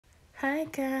Hi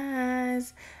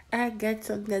guys, I got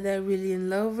something that I really in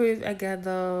love with. I got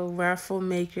the waffle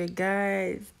maker,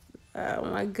 guys. Oh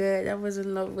my god, I was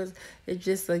in love with it.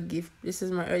 Just a gift. This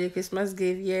is my early Christmas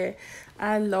gift. Yeah,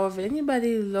 I love it.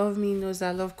 Anybody who love me knows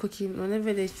I love cooking.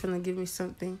 Whenever they're trying to give me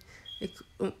something, it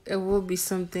will be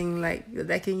something like that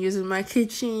I can use in my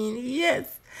kitchen.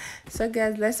 Yes. So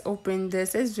guys, let's open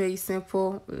this. It's very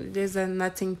simple. There's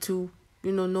nothing to,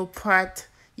 no part.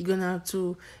 You're gonna have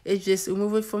to, it's just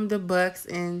remove it from the box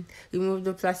and remove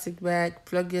the plastic bag,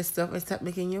 plug your stuff, and start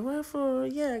making your waffle.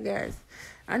 Yeah, guys.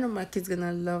 I know my kids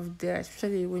gonna love that,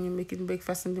 especially when you're making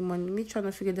breakfast in the morning. Me trying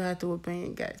to figure out how to open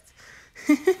it, guys.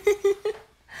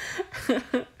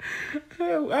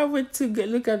 I went to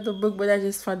look at the book, but I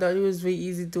just found out it was very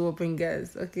easy to open,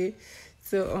 guys. Okay,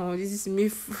 so this is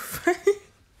me.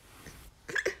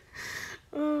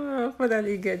 Oh,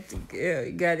 finally got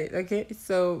it. Okay,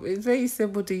 so it's very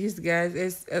simple to use, guys.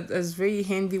 It's very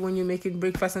handy when you're making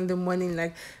breakfast in the morning.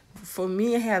 Like for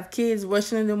me, I have kids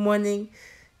watching in the morning.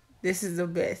 This is the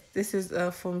best. This is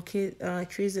from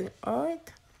Cuisinart.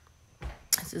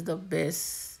 This is the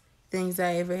best things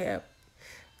I ever have.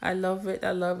 I love it.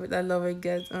 I love it. I love it,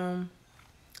 guys.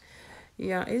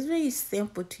 Yeah, it's very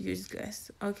simple to use, guys.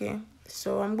 Okay,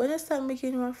 so I'm gonna start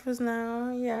making waffles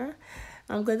now. Yeah,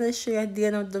 I'm gonna show you at the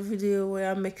end of the video where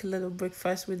I make a little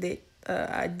breakfast with it.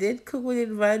 I did cook with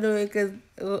it right away because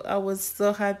I was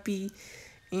so happy,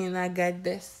 and I got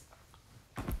this.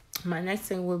 My next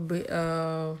thing will be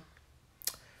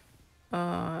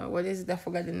what is it? I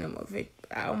forgot the name of it.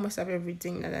 I almost have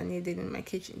everything that I needed in my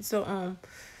kitchen. So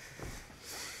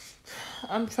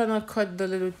I'm trying to cut the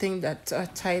little thing that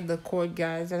tied the cord,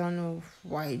 guys. I don't know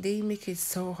why they make it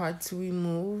so hard to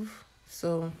remove.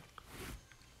 So,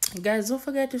 guys, don't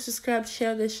forget to subscribe,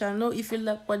 share the channel if you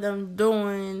like what I'm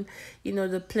doing.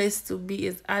 The place to be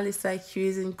is Alice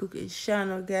Cuisine Cooking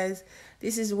channel, guys.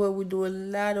 This is where we do a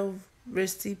lot of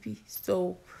recipe.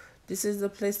 So, this is the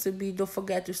place to be. Don't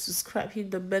forget to subscribe,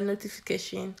 hit the bell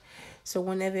notification, so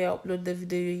whenever I upload the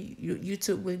video,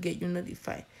 YouTube will get you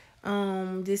notified.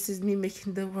 This is me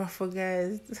making the waffle,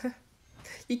 guys.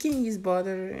 You can use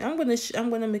butter. I'm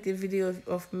gonna make a video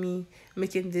of me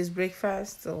making this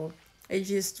breakfast. So it's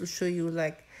just to show you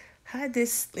like how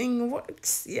this thing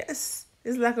works. Yes,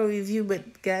 it's like a review,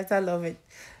 but guys, I love it.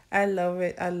 I love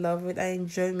it. I love it. I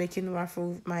enjoy making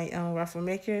waffle, my waffle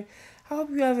maker. I hope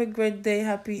you have a great day.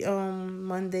 Happy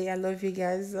Monday. I love you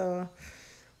guys.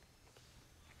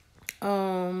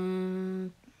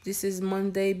 Um this is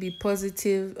Monday. Be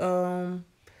positive.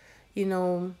 You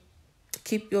know,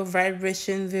 keep your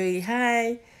vibration very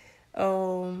high.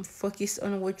 Focus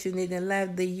on what you need in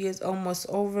life. The year is almost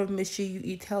over. Make sure you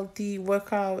eat healthy,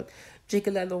 work out, drink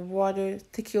a lot of water,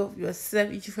 take care of yourself.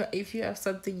 If you have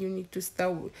something you need to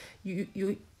start with,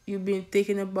 you've been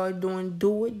thinking about doing,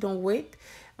 do it. Don't wait.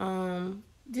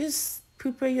 Just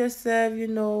prepare yourself.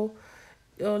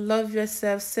 Love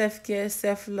yourself, self-care,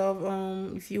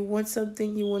 self-love. If you want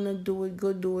something, you want to do it,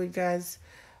 go do it, guys.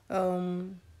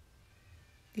 um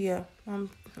yeah,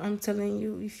 I'm telling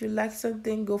you, if you like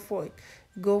something, go for it.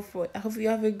 Go for it. I hope you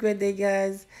have a great day,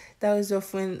 guys. That was your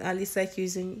friend Alisa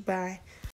accusing. Bye.